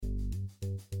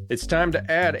It's time to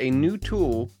add a new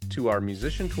tool to our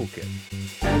musician toolkit.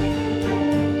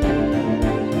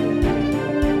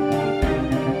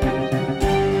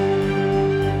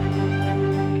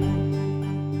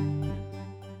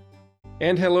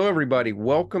 And hello, everybody.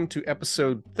 Welcome to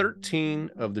episode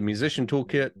 13 of the Musician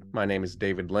Toolkit. My name is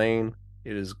David Lane.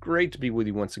 It is great to be with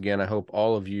you once again. I hope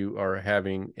all of you are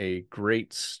having a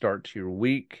great start to your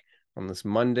week on this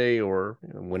Monday or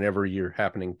whenever you're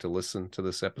happening to listen to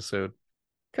this episode.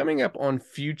 Coming up on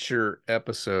future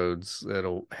episodes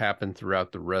that'll happen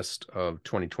throughout the rest of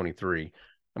 2023,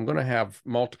 I'm going to have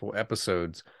multiple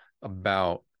episodes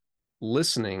about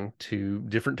listening to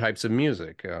different types of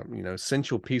music,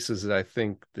 essential pieces that I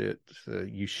think that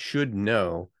you should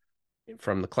know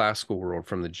from the classical world,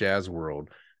 from the jazz world,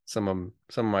 some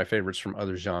of my favorites from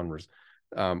other genres.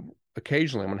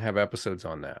 Occasionally, I'm going to have episodes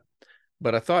on that.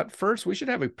 But I thought first we should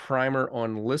have a primer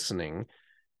on listening.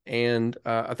 And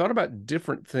I thought about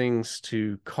different things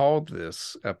to call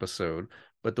this episode,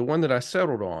 but the one that I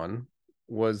settled on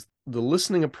was the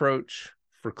listening approach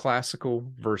for classical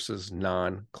versus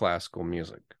non-classical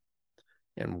music,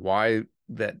 and why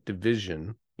that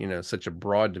division, such a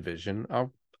broad division.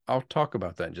 I'll talk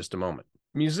about that in just a moment.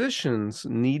 Musicians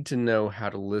need to know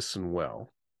how to listen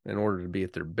well in order to be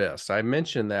at their best. I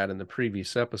mentioned that in the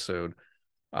previous episode,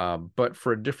 but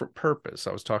for a different purpose.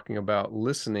 I was talking about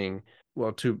listening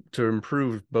well to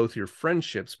improve both your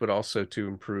friendships, but also to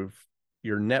improve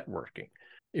your networking.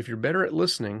 If you're better at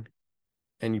listening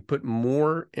and you put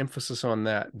more emphasis on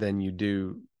that than you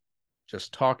do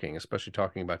just talking, especially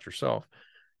talking about yourself,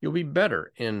 you'll be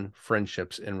better in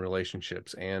friendships and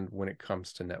relationships and when it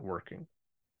comes to networking.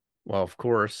 Well, of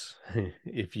course,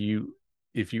 if you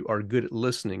are good at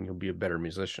listening, you'll be a better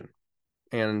musician.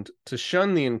 And to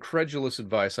shun the incredulous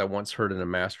advice I once heard in a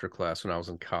master class when I was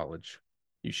in college,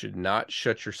 you should not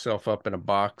shut yourself up in a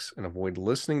box and avoid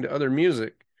listening to other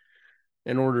music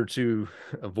in order to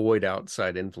avoid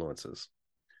outside influences.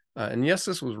 And yes,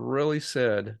 this was really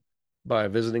said by a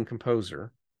visiting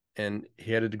composer, and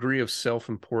he had a degree of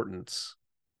self-importance,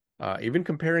 even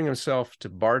comparing himself to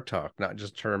Bartók, not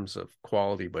just in terms of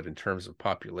quality, but in terms of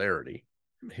popularity.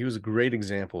 He was a great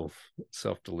example of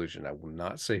self-delusion. I will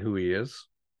not say who he is,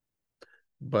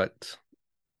 but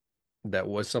that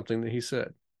was something that he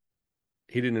said.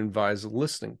 He didn't advise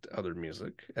listening to other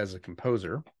music as a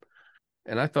composer.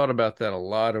 And I thought about that a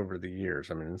lot over the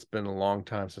years. I mean, it's been a long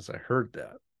time since I heard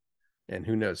that. And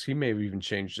who knows, he may have even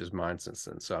changed his mind since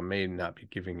then. So I may not be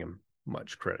giving him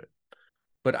much credit.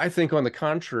 But I think on the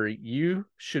contrary, you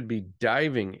should be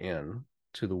diving in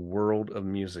to the world of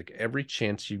music every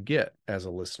chance you get as a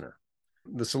listener.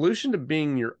 The solution to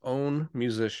being your own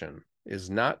musician is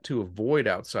not to avoid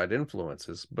outside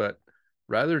influences, but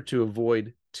rather to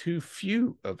avoid too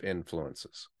few of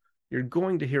influences. You're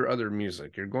going to hear other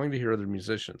music. You're going to hear other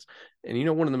musicians. And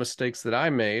one of the mistakes that I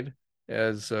made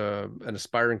as an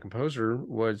aspiring composer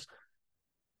was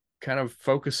kind of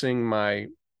focusing my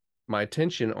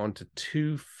attention onto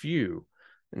too few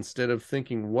instead of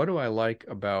thinking, what do I like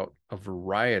about a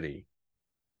variety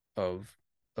of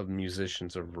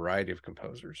musicians, a variety of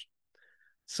composers?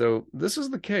 So this is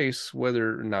the case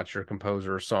whether or not you're a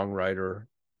composer, a songwriter,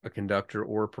 a conductor,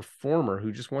 or a performer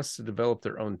who just wants to develop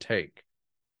their own take.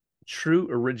 True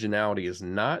originality is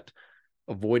not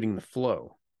avoiding the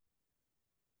flow,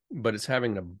 but it's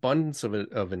having an abundance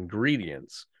of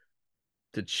ingredients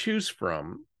to choose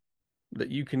from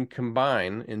that you can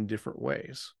combine in different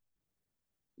ways.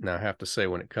 Now, I have to say,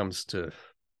 when it comes to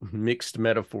mixed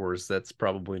metaphors, that's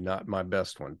probably not my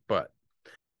best one, but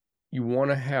you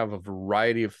want to have a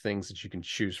variety of things that you can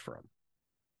choose from.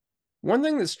 One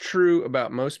thing that's true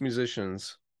about most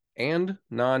musicians and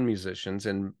non-musicians,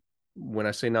 and when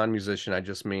I say non-musician, I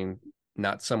just mean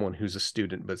not someone who's a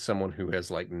student, but someone who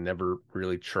has never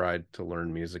really tried to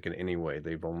learn music in any way.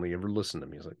 They've only ever listened to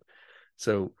music.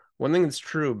 So one thing that's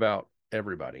true about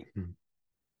everybody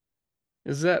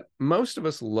is that most of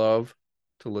us love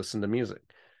to listen to music.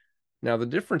 Now, the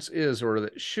difference is, or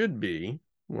that should be,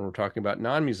 when we're talking about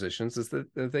non-musicians, is that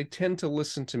they tend to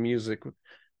listen to music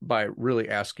by really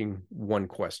asking one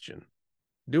question.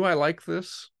 Do I like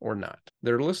this or not?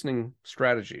 Their listening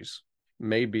strategies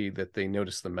may be that they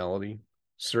notice the melody,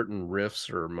 certain riffs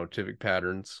or motivic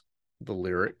patterns, the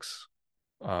lyrics,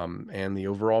 and the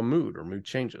overall mood or mood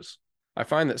changes. I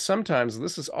find that sometimes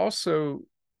this is also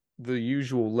the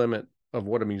usual limit of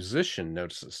what a musician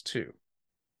notices too.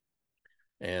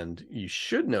 And you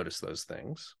should notice those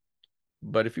things.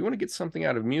 But if you want to get something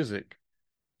out of music,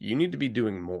 you need to be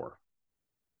doing more.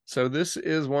 So this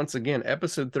is, once again,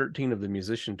 episode 13 of the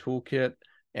Musician Toolkit.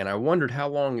 And I wondered how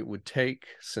long it would take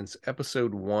since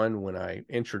episode 1, when I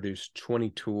introduced 20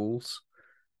 tools,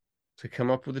 to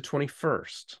come up with the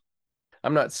 21st.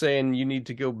 I'm not saying you need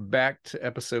to go back to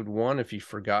episode 1 if you've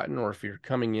forgotten, or if you're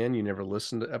coming in, you never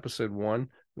listened to episode 1. You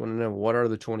want to know what are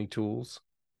the 20 tools?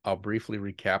 I'll briefly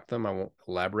recap them. I won't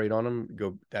elaborate on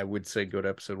them. I would say go to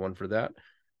episode 1 for that.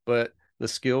 But the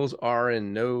skills are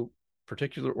in no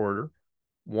particular order.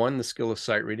 1, the skill of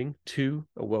sight reading. 2,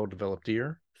 a well-developed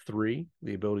ear. 3,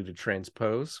 the ability to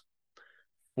transpose.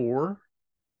 4,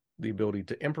 the ability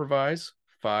to improvise.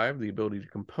 5, the ability to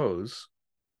compose.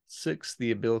 6,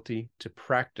 the ability to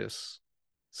practice.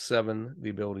 7, the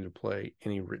ability to play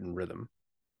any written rhythm.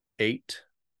 8,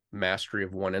 mastery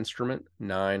of one instrument.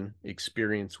 9,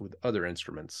 experience with other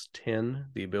instruments. 10,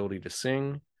 the ability to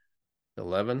sing.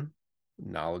 11,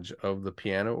 knowledge of the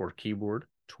piano or keyboard.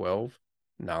 12,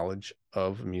 knowledge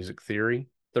of music theory.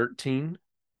 13,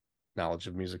 knowledge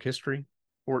of music history.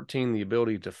 14, the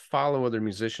ability to follow other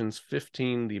musicians.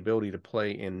 15, the ability to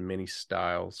play in many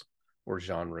styles or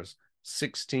genres.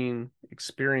 16,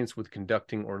 experience with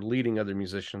conducting or leading other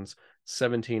musicians.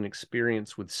 17,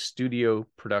 experience with studio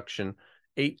production.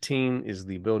 18 is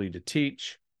the ability to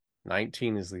teach.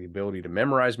 19 is the ability to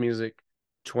memorize music.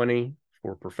 20,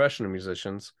 for professional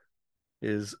musicians,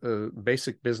 is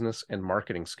basic business and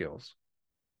marketing skills.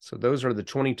 So those are the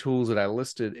 20 tools that I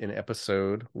listed in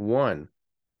episode 1.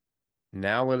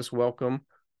 Now let us welcome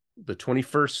the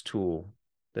 21st tool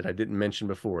that I didn't mention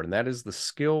before, and that is the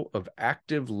skill of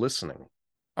active listening.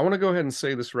 I want to go ahead and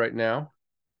say this right now.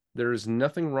 There is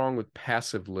nothing wrong with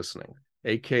passive listening,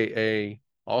 aka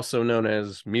also known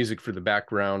as music for the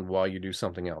background while you do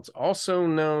something else, also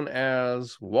known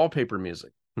as wallpaper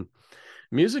music.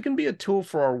 Music can be a tool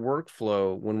for our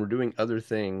workflow when we're doing other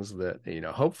things that,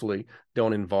 hopefully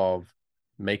don't involve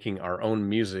making our own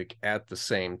music at the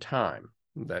same time.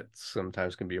 That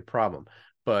sometimes can be a problem.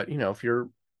 But, if you're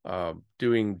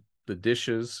doing the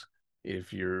dishes,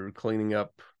 if you're cleaning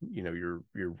up, your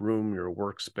room, your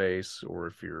workspace, or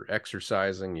if you're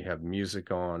exercising, you have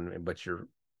music on, but you're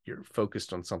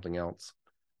focused on something else,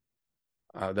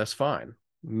 that's fine.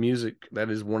 Music, that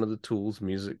is one of the tools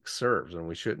music serves, and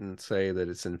we shouldn't say that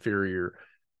it's inferior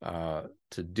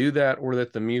to do that, or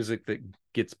that the music that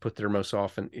gets put there most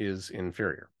often is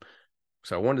inferior.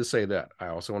 So I wanted to say that. I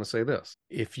also want to say this.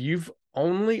 If you've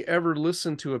only ever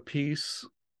listened to a piece,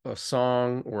 a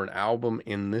song, or an album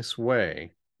in this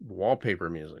way,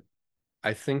 wallpaper music,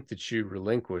 I think that you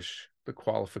relinquish the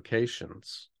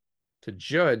qualifications to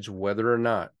judge whether or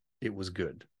not it was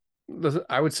good.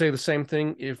 I would say the same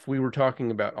thing if we were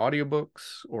talking about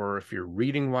audiobooks, or if you're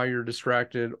reading while you're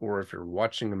distracted, or if you're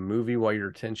watching a movie while your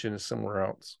attention is somewhere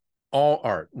else. All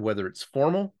art, whether it's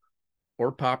formal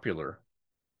or popular,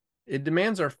 it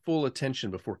demands our full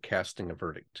attention before casting a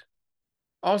verdict.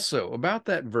 Also, about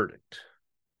that verdict,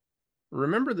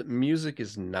 remember that music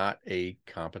is not a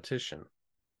competition.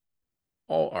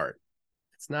 All art,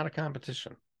 it's not a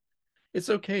competition. It's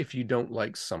okay if you don't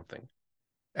like something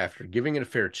after giving it a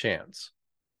fair chance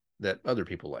that other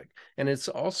people like. And it's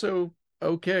also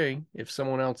okay if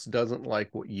someone else doesn't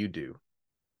like what you do.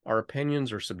 Our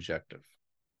opinions are subjective,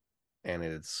 and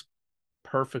it's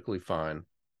perfectly fine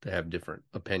to have different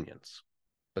opinions.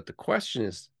 But the question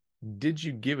is, did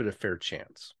you give it a fair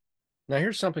chance? Now,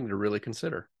 here's something to really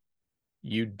consider.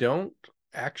 You don't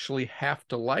actually have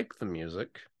to like the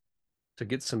music to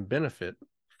get some benefit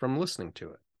from listening to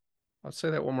it. I'll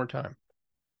say that one more time.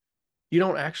 You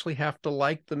don't actually have to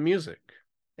like the music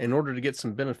in order to get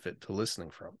some benefit to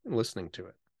listening to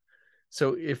it.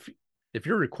 So if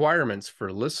your requirements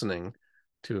for listening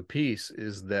to a piece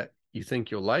is that you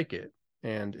think you'll like it,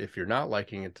 and if you're not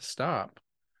liking it, to stop,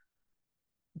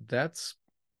 that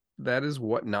is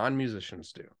what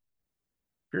non-musicians do.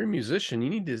 If you're a musician, you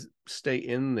need to stay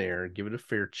in there, give it a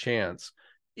fair chance.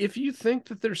 If you think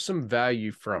that there's some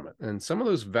value from it, and some of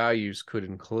those values could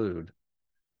include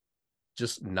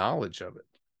just knowledge of it.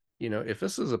 If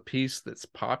this is a piece that's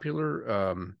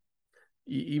popular,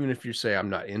 even if you say I'm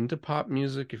not into pop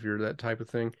music, if you're that type of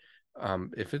thing,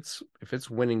 if it's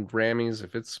winning Grammys,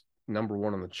 if it's number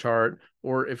 1 on the chart,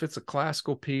 or if it's a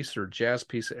classical piece or jazz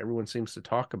piece that everyone seems to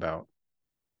talk about,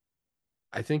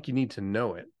 I think you need to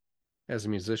know it as a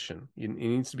musician. It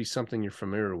needs to be something you're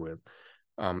familiar with.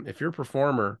 If you're a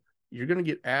performer, you're going to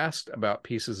get asked about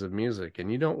pieces of music,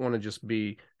 and you don't want to just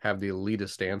have the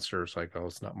elitist answers like, oh,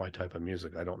 it's not my type of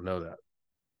music, I don't know that.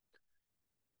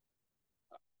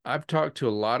 I've talked to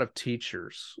a lot of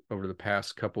teachers over the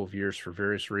past couple of years for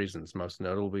various reasons, most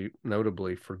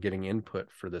notably for getting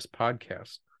input for this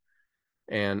podcast.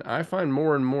 And I find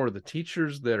more and more the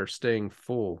teachers that are staying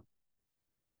full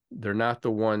They're not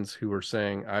the ones who are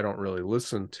saying, I don't really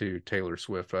listen to Taylor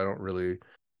Swift. I don't really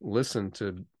listen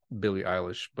to Billie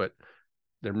Eilish, but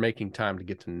they're making time to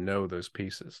get to know those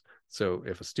pieces. So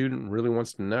if a student really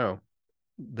wants to know,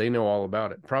 they know all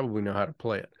about it, probably know how to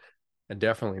play it, and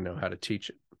definitely know how to teach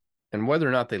it. And whether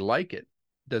or not they like it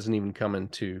doesn't even come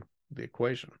into the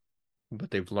equation,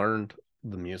 but they've learned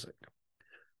the music.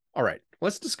 All right,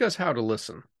 let's discuss how to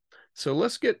listen. So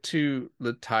let's get to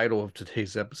the title of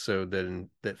today's episode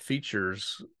that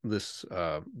features this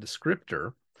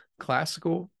descriptor,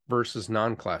 classical versus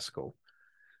non-classical.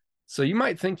 So you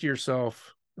might think to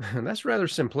yourself, that's rather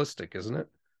simplistic, isn't it?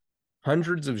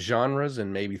 Hundreds of genres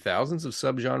and maybe thousands of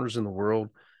subgenres in the world,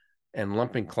 and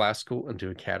lumping classical into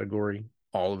a category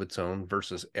all of its own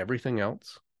versus everything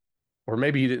else. Or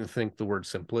maybe you didn't think the word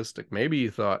simplistic. Maybe you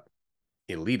thought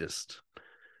elitist.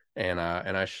 And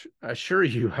I assure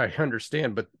you, I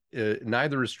understand, but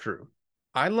neither is true.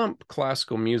 I lump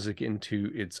classical music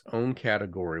into its own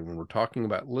category when we're talking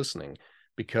about listening,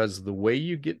 because the way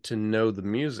you get to know the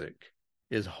music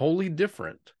is wholly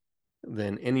different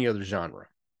than any other genre.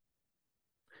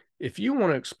 If you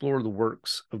want to explore the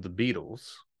works of the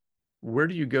Beatles, where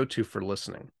do you go to for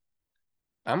listening?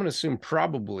 I'm going to assume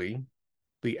probably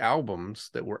the albums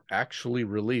that were actually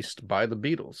released by the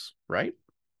Beatles, right?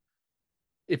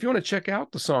 If you want to check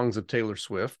out the songs of Taylor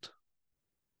Swift,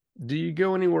 do you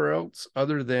go anywhere else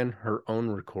other than her own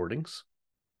recordings?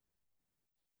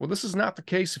 Well, this is not the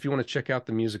case if you want to check out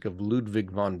the music of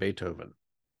Ludwig van Beethoven.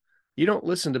 You don't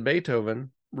listen to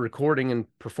Beethoven recording and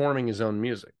performing his own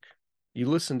music. You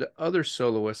listen to other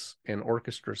soloists and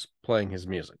orchestras playing his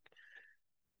music.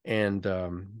 And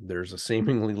there's a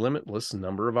seemingly limitless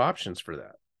number of options for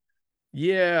that.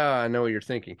 Yeah, I know what you're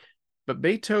thinking. But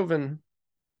Beethoven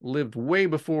lived way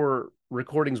before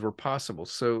recordings were possible,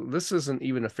 so this isn't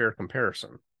even a fair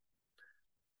comparison.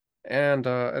 And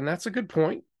that's a good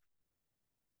point.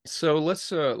 So let's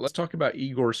talk about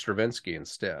Igor Stravinsky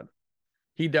instead.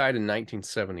 He died in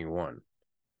 1971.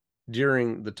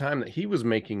 During the time that he was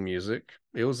making music,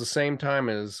 it was the same time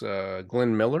as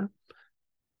Glenn Miller,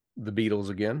 the Beatles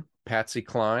again, Patsy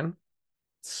Cline,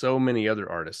 so many other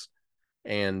artists.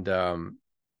 And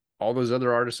all those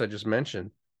other artists I just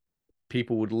mentioned,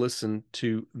 people would listen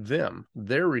to them,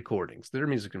 their recordings, their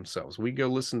music themselves. We go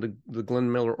listen to the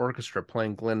Glenn Miller Orchestra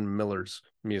playing Glenn Miller's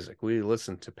music. We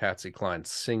listen to Patsy Cline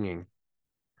singing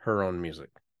her own music.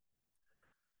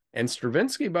 And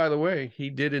Stravinsky, by the way, he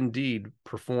did indeed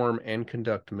perform and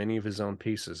conduct many of his own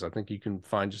pieces. I think you can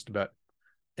find just about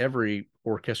every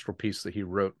orchestral piece that he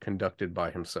wrote conducted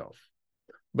by himself.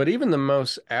 But even the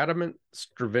most adamant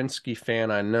Stravinsky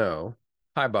fan I know,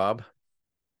 hi Bob,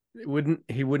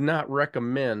 he would not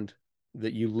recommend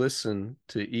that you listen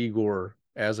to Igor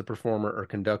as a performer or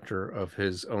conductor of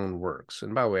his own works.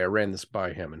 And by the way, I ran this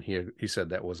by him, and he said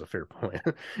that was a fair point.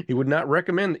 He would not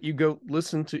recommend that you go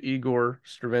listen to Igor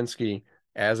Stravinsky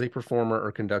as a performer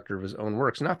or conductor of his own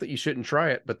works. Not that you shouldn't try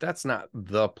it, but that's not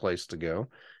the place to go.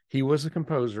 He was a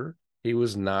composer. He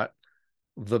was not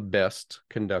the best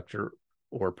conductor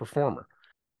or performer.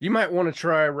 You might want to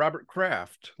try Robert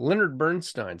Kraft, Leonard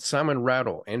Bernstein, Simon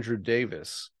Rattle, Andrew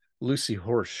Davis, Lucy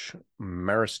Horsch,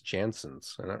 Maris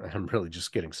Janssens. And I'm really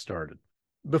just getting started.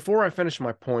 Before I finish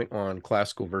my point on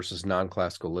classical versus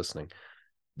non-classical listening,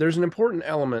 there's an important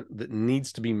element that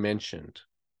needs to be mentioned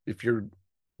if you're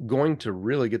going to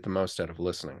really get the most out of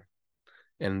listening.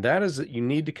 And that is that you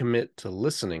need to commit to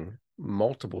listening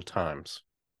multiple times.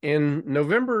 In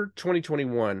November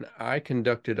 2021, I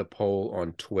conducted a poll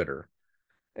on Twitter,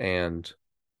 and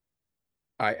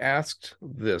I asked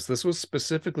this. This was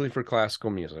specifically for classical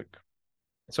music.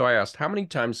 So I asked, how many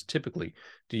times typically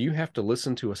do you have to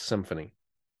listen to a symphony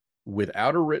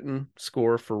without a written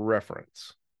score for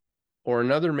reference or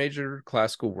another major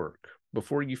classical work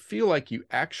before you feel like you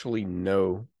actually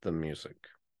know the music?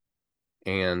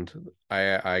 And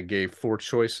I gave 4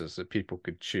 choices that people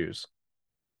could choose.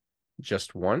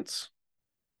 Just once,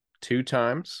 2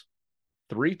 times,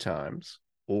 3 times,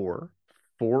 or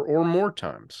 4 or more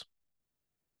times.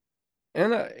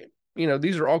 And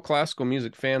these are all classical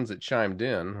music fans that chimed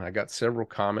in. I got several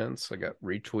comments. I got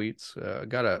retweets. I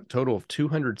got a total of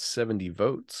 270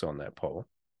 votes on that poll.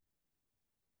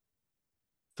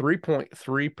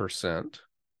 3.3%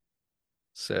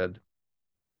 said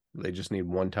they just need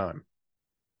 1 time.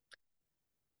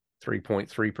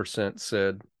 3.3%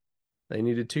 said they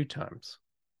needed 2 times.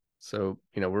 So,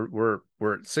 we're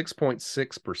at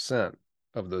 6.6%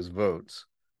 of those votes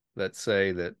that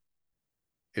say that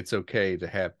it's okay to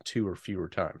have 2 or fewer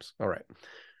times. All right.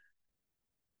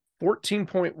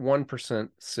 14.1%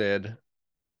 said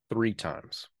 3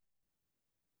 times.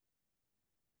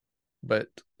 But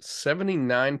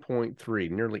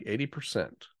 79.3, nearly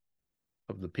 80%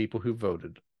 of the people who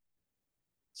voted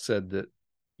said that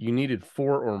you needed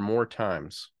 4 or more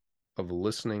times of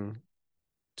listening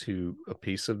to a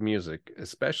piece of music,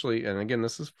 especially, and again,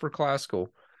 this is for classical,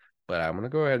 but I'm going to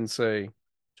go ahead and say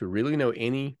to really know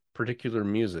any particular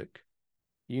music,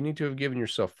 you need to have given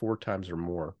yourself 4 times or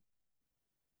more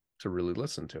to really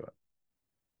listen to it.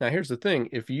 Now, here's the thing.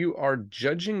 If you are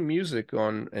judging music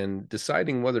on and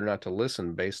deciding whether or not to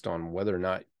listen based on whether or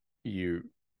not you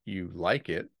like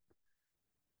it,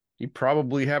 you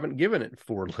probably haven't given it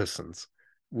 4 listens.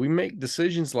 We make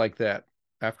decisions like that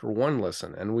after 1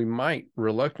 listen, and we might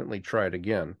reluctantly try it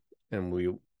again, and we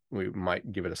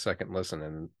might give it a second listen,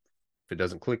 and if it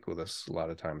doesn't click with us, a lot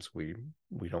of times we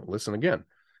don't listen again.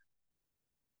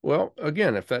 Well,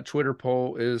 again, if that Twitter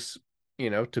poll is,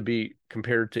 to be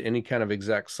compared to any kind of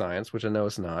exact science, which I know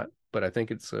it's not, but I think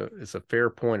it's a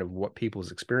fair point of what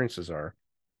people's experiences are.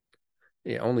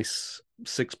 Yeah, only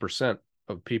 6%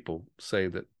 of people say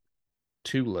that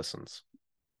 2 listens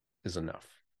is enough.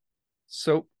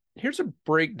 So here's a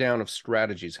breakdown of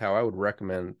strategies, how I would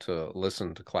recommend to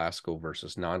listen to classical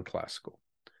versus non-classical.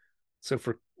 So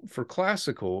for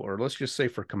classical, or let's just say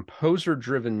for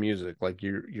composer-driven music, like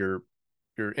you're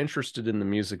interested in the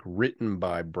music written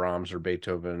by Brahms or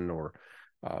Beethoven or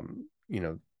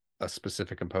a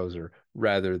specific composer,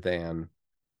 rather than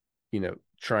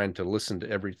trying to listen to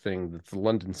everything that the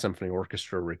London Symphony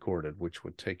Orchestra recorded, which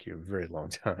would take you a very long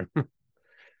time.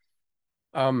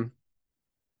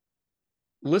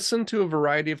 Listen to a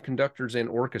variety of conductors and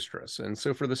orchestras. And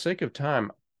so for the sake of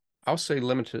time, I'll say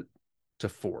limit it to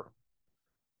 4.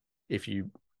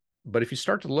 But if you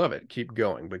start to love it, keep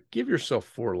going, but give yourself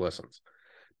 4 listens.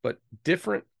 But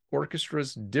different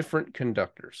orchestras, different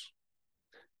conductors.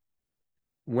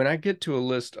 When I get to a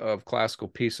list of classical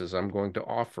pieces, I'm going to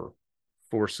offer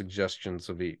 4 suggestions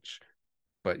of each,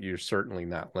 but you're certainly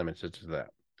not limited to that.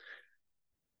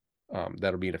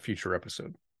 That'll be in a future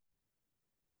episode.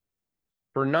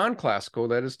 For non-classical,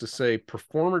 that is to say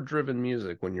performer-driven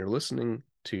music, when you're listening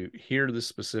to hear the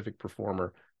specific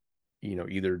performer,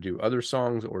 either do other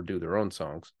songs or do their own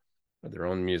songs or their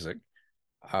own music,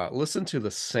 listen to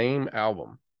the same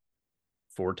album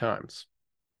 4 times.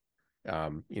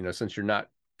 Since you're not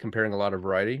comparing a lot of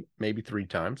variety, maybe 3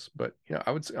 times, but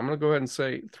I'm going to go ahead and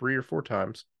say 3 or 4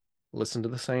 times. Listen to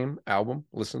the same album,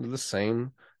 listen to the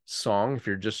same song if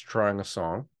you're just trying a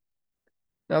song.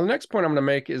 Now, the next point I'm going to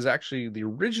make is actually the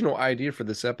original idea for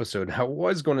this episode. I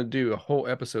was going to do a whole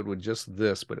episode with just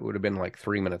this, but it would have been like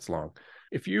 3 minutes long.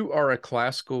 If you are a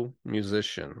classical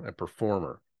musician, a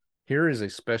performer, here is a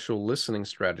special listening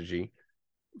strategy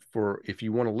for if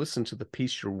you want to listen to the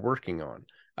piece you're working on.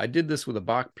 I did this with a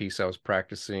Bach piece I was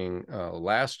practicing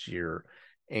last year,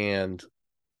 and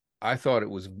I thought it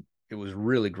was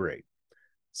really great.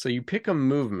 So you pick a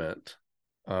movement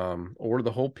or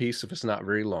the whole piece if it's not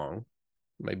very long,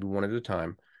 maybe one at a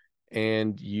time,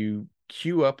 and you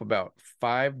queue up about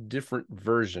 5 different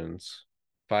versions,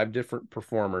 5 different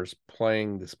performers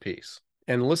playing this piece,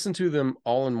 and listen to them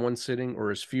all in one sitting or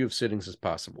as few of sittings as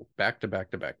possible, back to back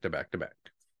to back to back to back.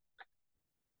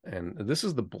 And this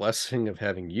is the blessing of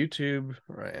having YouTube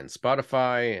and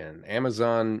Spotify and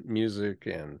Amazon Music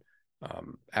and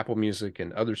Apple Music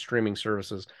and other streaming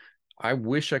services. I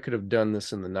wish I could have done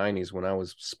this in the 90s when I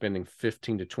was spending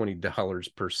 $15 to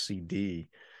 $20 per CD.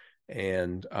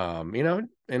 And,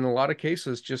 in a lot of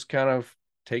cases, just kind of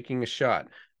taking a shot.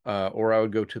 Or I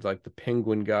would go to like the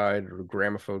Penguin Guide or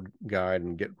Gramophone Guide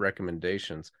and get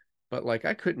recommendations. But like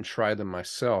I couldn't try them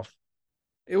myself.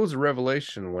 It was a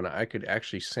revelation when I could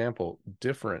actually sample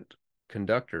different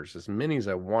conductors, as many as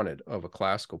I wanted, of a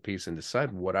classical piece and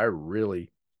decide what I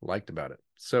really liked about it.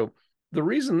 So the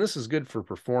reason this is good for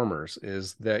performers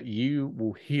is that you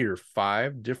will hear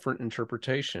 5 different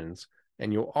interpretations,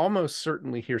 and you'll almost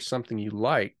certainly hear something you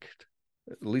liked,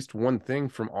 at least one thing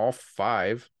from all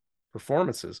 5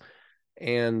 performances,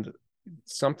 and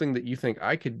something that you think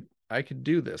I could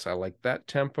do this. I like that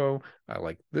tempo. I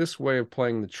like this way of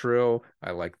playing the trill.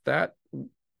 I like that,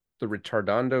 the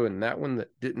ritardando in that one that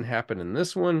didn't happen in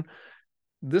this one.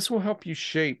 This will help you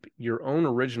shape your own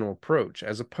original approach,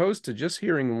 as opposed to just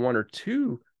hearing 1 or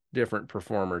 2 different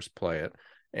performers play it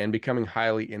and becoming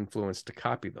highly influenced to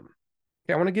copy them.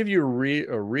 Okay, I want to give you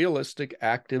a realistic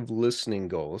active listening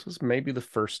goal. This is maybe the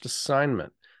first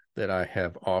assignment that I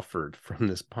have offered from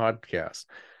this podcast.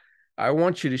 I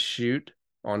want you to shoot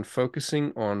on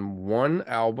focusing on 1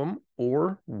 album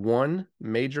or 1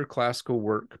 major classical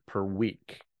work per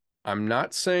week. I'm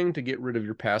not saying to get rid of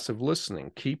your passive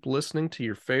listening. Keep listening to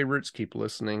your favorites, keep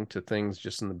listening to things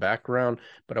just in the background,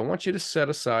 but I want you to set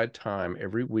aside time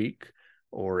every week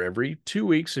or every 2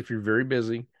 weeks, if you're very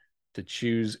busy, to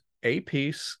choose a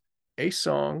piece, a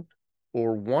song,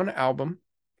 or one album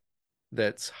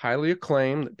that's highly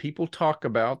acclaimed, that people talk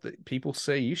about, that people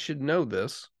say you should know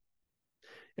this,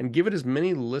 and give it as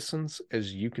many listens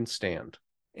as you can stand.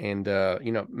 And,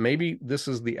 maybe this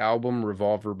is the album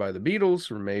Revolver by the Beatles,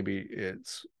 or maybe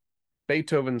it's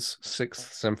Beethoven's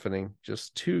Sixth Symphony,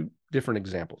 just two different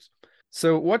examples.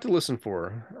 So, what to listen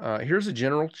for? Here's a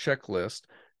general checklist.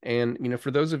 And,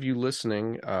 for those of you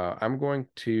listening, I'm going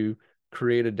to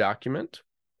create a document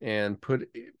and put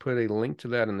a link to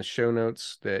that in the show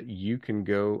notes that you can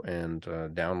go and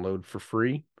download for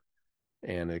free.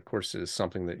 And of course, it is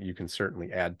something that you can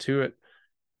certainly add to it.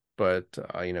 But,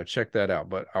 check that out.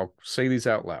 But I'll say these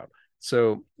out loud.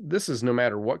 So this is no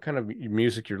matter what kind of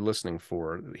music you're listening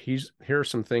for. Here are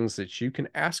some things that you can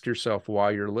ask yourself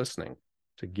while you're listening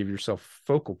to give yourself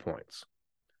focal points.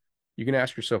 You can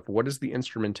ask yourself, what is the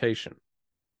instrumentation?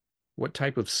 What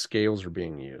type of scales are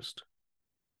being used?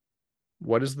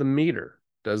 What is the meter?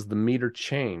 Does the meter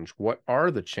change? What are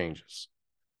the changes?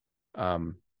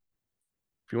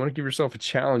 If you want to give yourself a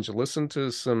challenge, listen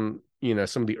to some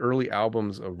of the early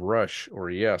albums of Rush or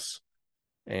Yes.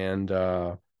 And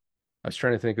I was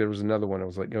trying to think, there was another one. It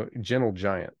was like, Gentle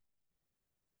Giant.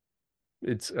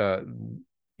 It's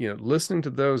listening to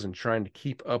those and trying to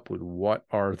keep up with what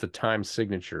are the time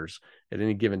signatures at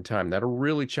any given time. That'll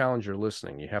really challenge your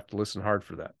listening. You have to listen hard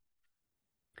for that.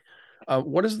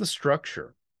 What is the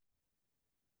structure?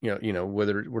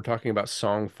 Whether we're talking about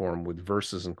song form with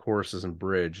verses and choruses and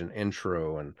bridge and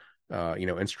intro and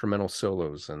instrumental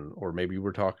solos, or maybe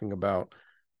we're talking about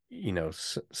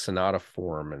sonata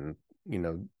form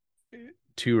and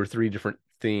 2 or 3 different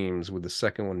themes, with the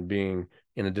second one being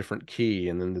in a different key,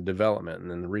 and then the development and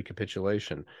then the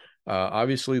recapitulation.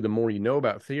 Obviously, the more you know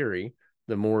about theory,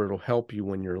 the more it'll help you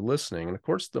when you're listening. And of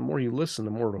course, the more you listen,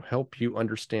 the more it'll help you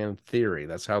understand theory.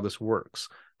 That's how this works,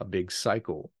 a big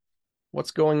cycle.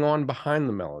 What's going on behind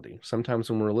the melody? Sometimes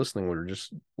when we're listening, we're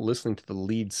just listening to the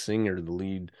lead singer, the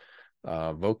lead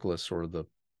vocalist, or the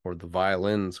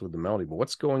violins with the melody. But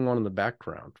what's going on in the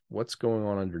background? What's going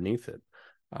on underneath it?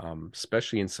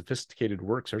 Especially in sophisticated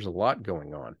works, there's a lot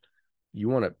going on. You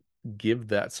want to give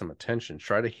that some attention.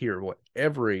 Try to hear what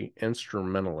every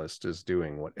instrumentalist is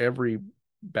doing, what every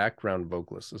background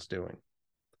vocalist is doing.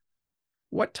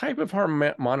 What type of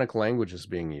harmonic language is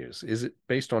being used? Is it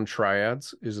based on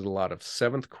triads? Is it a lot of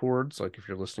seventh chords, like if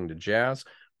you're listening to jazz?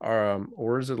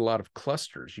 Or is it a lot of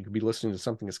clusters? You could be listening to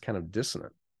something that's kind of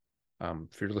dissonant.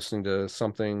 If you're listening to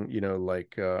something,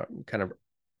 like kind of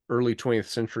early 20th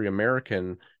century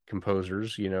American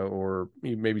composers, or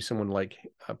maybe someone like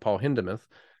Paul Hindemith,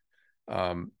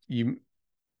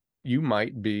 you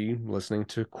might be listening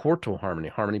to quartal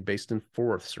harmony based in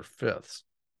fourths or fifths.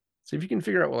 See if you can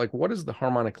figure out, like, what is the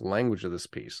harmonic language of this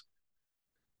piece?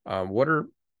 What are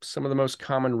some of the most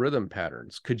common rhythm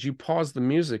patterns? Could you pause the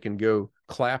music and go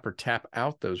clap or tap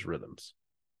out those rhythms?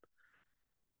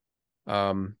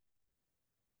 What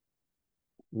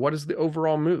is the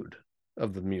overall mood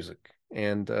of the music?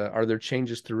 And are there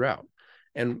changes throughout?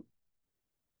 And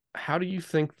how do you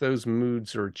think those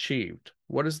moods are achieved?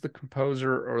 What is the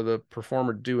composer or the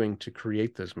performer doing to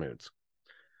create those moods?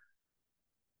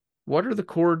 What are the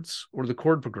chords or the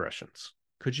chord progressions?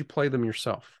 Could you play them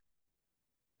yourself?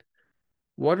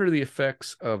 What are the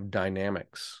effects of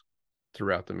dynamics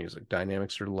throughout the music?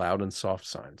 Dynamics are loud and soft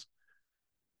signs.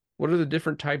 What are the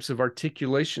different types of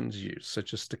articulations used,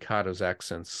 such as staccatos,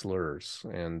 accents, slurs,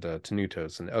 and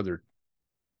tenutos, and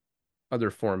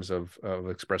other forms of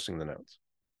expressing the notes?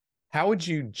 How would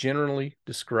you generally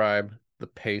describe the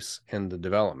pace and the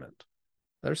development?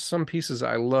 There's some pieces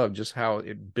I love just how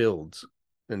it builds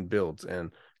and builds,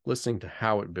 and listening to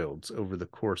how it builds over the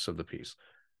course of the piece.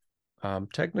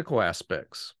 Technical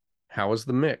aspects. How is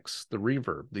the mix, the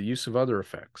reverb, the use of other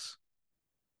effects?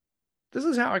 This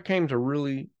is how I came to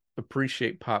really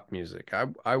appreciate pop music.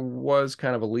 I was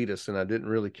kind of elitist and I didn't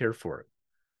really care for it.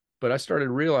 But I started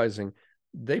realizing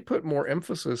they put more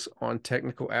emphasis on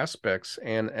technical aspects.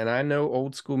 And I know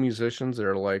old school musicians that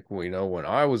are like, well, when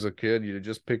I was a kid, you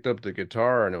just picked up the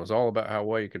guitar and it was all about how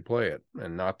well you could play it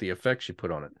and not the effects you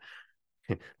put on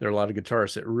it. There are a lot of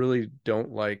guitarists that really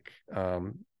don't like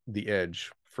The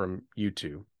Edge from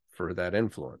U2 for that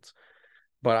influence.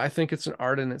 But I think it's an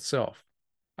art in itself.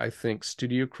 I think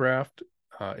studio craft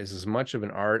is as much of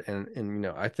an art. And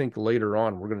I think later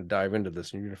on, we're going to dive into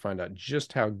this and you're going to find out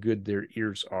just how good their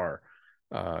ears are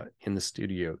in the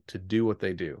studio to do what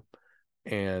they do.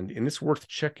 And it's worth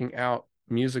checking out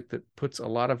music that puts a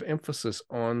lot of emphasis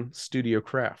on studio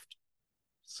craft.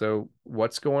 So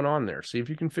what's going on there? See if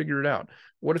you can figure it out.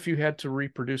 What if you had to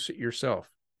reproduce it yourself?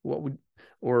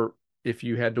 Or if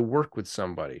you had to work with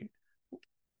somebody,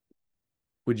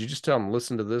 would you just tell them,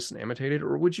 listen to this and imitate it?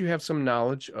 Or would you have some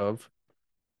knowledge of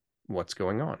what's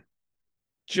going on?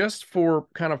 Just for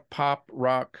kind of pop,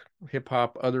 rock, hip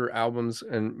hop, other albums,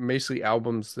 and basically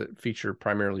albums that feature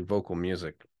primarily vocal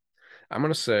music, I'm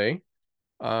going to say,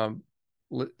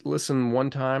 listen one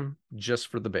time just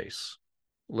for the bass.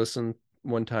 Listen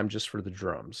one time just for the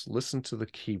drums. Listen to the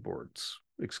keyboards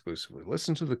exclusively.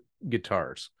 Listen to the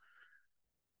guitars.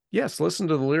 Yes, listen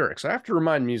to the lyrics. I have to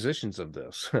remind musicians of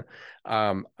this.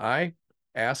 I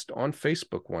asked on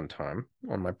Facebook one time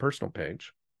on my personal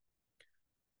page,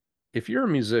 if you're a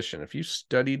musician, if you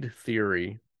studied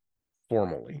theory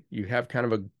formally, you have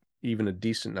kind of even a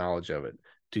decent knowledge of it,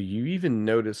 do you even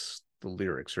notice the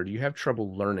lyrics, or do you have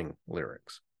trouble learning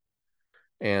lyrics?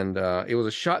 And it was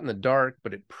a shot in the dark,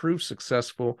 but it proved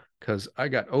successful because I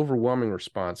got overwhelming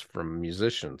response from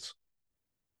musicians.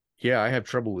 Yeah, I have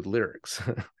trouble with lyrics.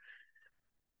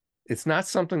 It's not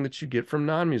something that you get from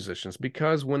non-musicians,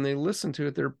 because when they listen to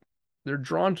it, they're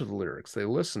drawn to the lyrics. They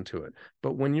listen to it.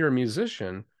 But when you're a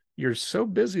musician, you're so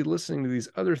busy listening to these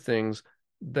other things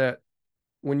that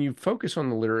when you focus on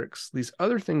the lyrics, these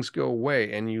other things go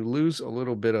away and you lose a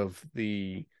little bit of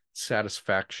the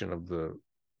satisfaction of the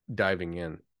diving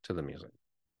in to the music.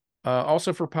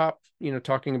 Also for pop,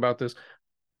 talking about this,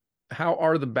 how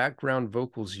are the background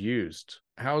vocals used?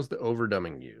 How is the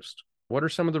overdubbing used? What are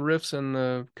some of the riffs and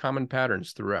the common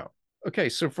patterns throughout? Okay,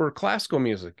 so for classical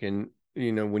music, and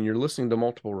when you're listening to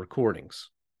multiple recordings,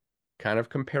 kind of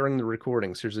comparing the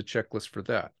recordings, here's a checklist for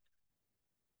that.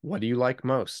 What do you like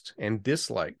most and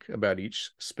dislike about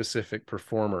each specific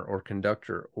performer or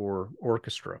conductor or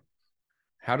orchestra?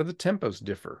 How do the tempos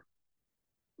differ?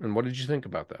 And what did you think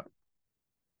about that?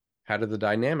 How do the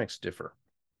dynamics differ?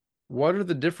 What are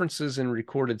the differences in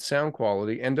recorded sound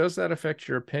quality, and does that affect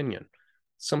your opinion?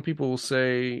 Some people will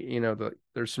say, that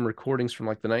there's some recordings from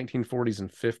like the 1940s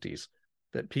and 50s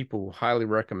that people highly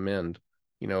recommend,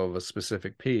 of a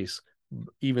specific piece,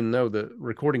 even though the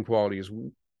recording quality is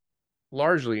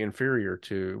largely inferior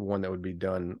to one that would be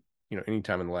done,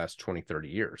 anytime in the last 20, 30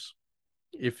 years.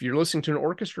 If you're listening to an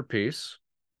orchestra piece,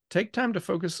 take time to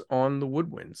focus on the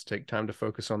woodwinds, take time to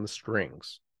focus on the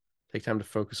strings, take time to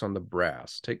focus on the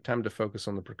brass, take time to focus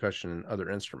on the percussion and other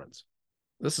instruments.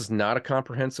 This is not a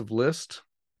comprehensive list,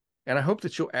 and I hope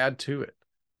that you'll add to it.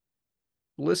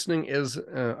 Listening is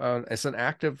an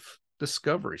active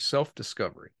discovery,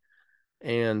 self-discovery.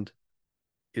 And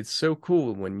it's so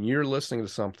cool when you're listening to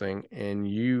something and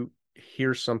you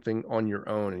hear something on your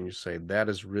own and you say, that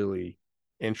is really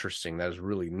interesting, that is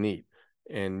really neat.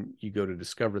 And you go to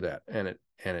discover that, and it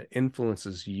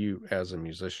influences you as a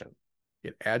musician.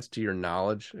 It adds to your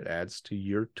knowledge, it adds to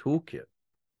your toolkit.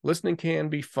 Listening can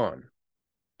be fun.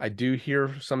 I do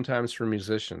hear sometimes from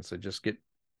musicians that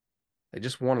they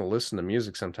just want to listen to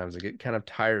music sometimes. They get kind of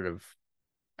tired of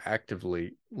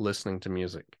actively listening to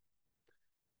music.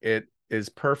 It is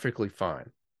perfectly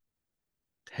fine.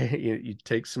 You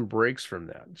take some breaks from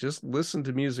that. Just listen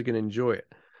to music and enjoy it.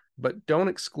 But don't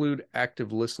exclude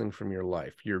active listening from your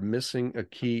life. You're missing a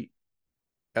key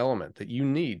element that you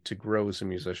need to grow as a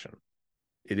musician.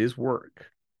 It is work.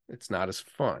 It's not as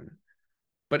fun,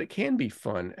 but it can be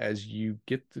fun as you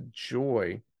get the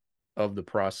joy of the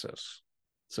process.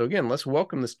 So again, let's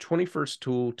welcome this 21st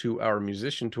tool to our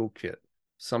musician toolkit,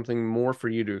 something more for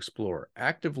you to explore,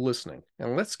 active listening.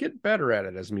 And let's get better at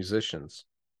it as musicians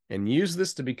and use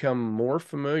this to become more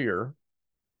familiar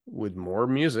with more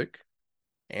music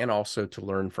and also to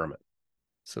learn from it.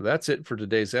 So that's it for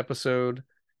today's episode.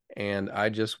 And I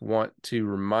just want to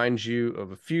remind you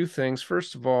of a few things.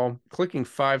 First of all, clicking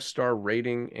 5-star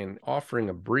rating and offering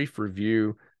a brief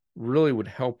review really would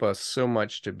help us so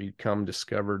much to become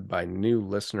discovered by new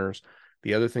listeners.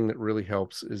 The other thing that really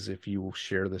helps is if you will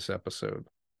share this episode.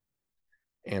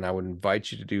 And I would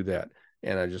invite you to do that.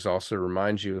 And I just also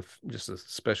remind you of just a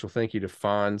special thank you to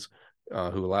Fonz,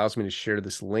 who allows me to share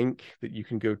this link that you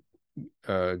can go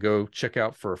check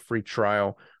out for a free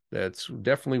trial. That's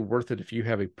definitely worth it if you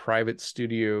have a private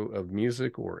studio of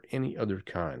music or any other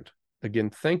kind. Again,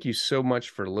 thank you so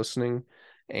much for listening.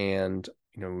 And,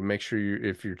 make sure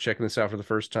if you're checking this out for the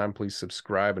first time, please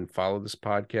subscribe and follow this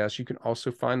podcast. You can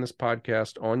also find this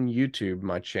podcast on YouTube.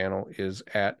 My channel is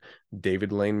at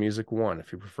David Lane Music 1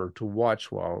 if you prefer to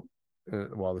watch while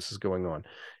this is going on.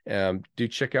 Do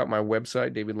check out my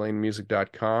website,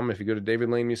 davidlanemusic.com. If you go to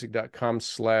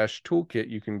davidlanemusic.com/toolkit,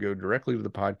 you can go directly to the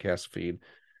podcast feed.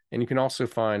 And you can also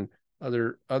find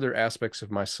other aspects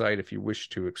of my site if you wish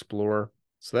to explore.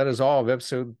 So that is all of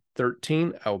episode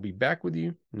 13. I will be back with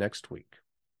you next week.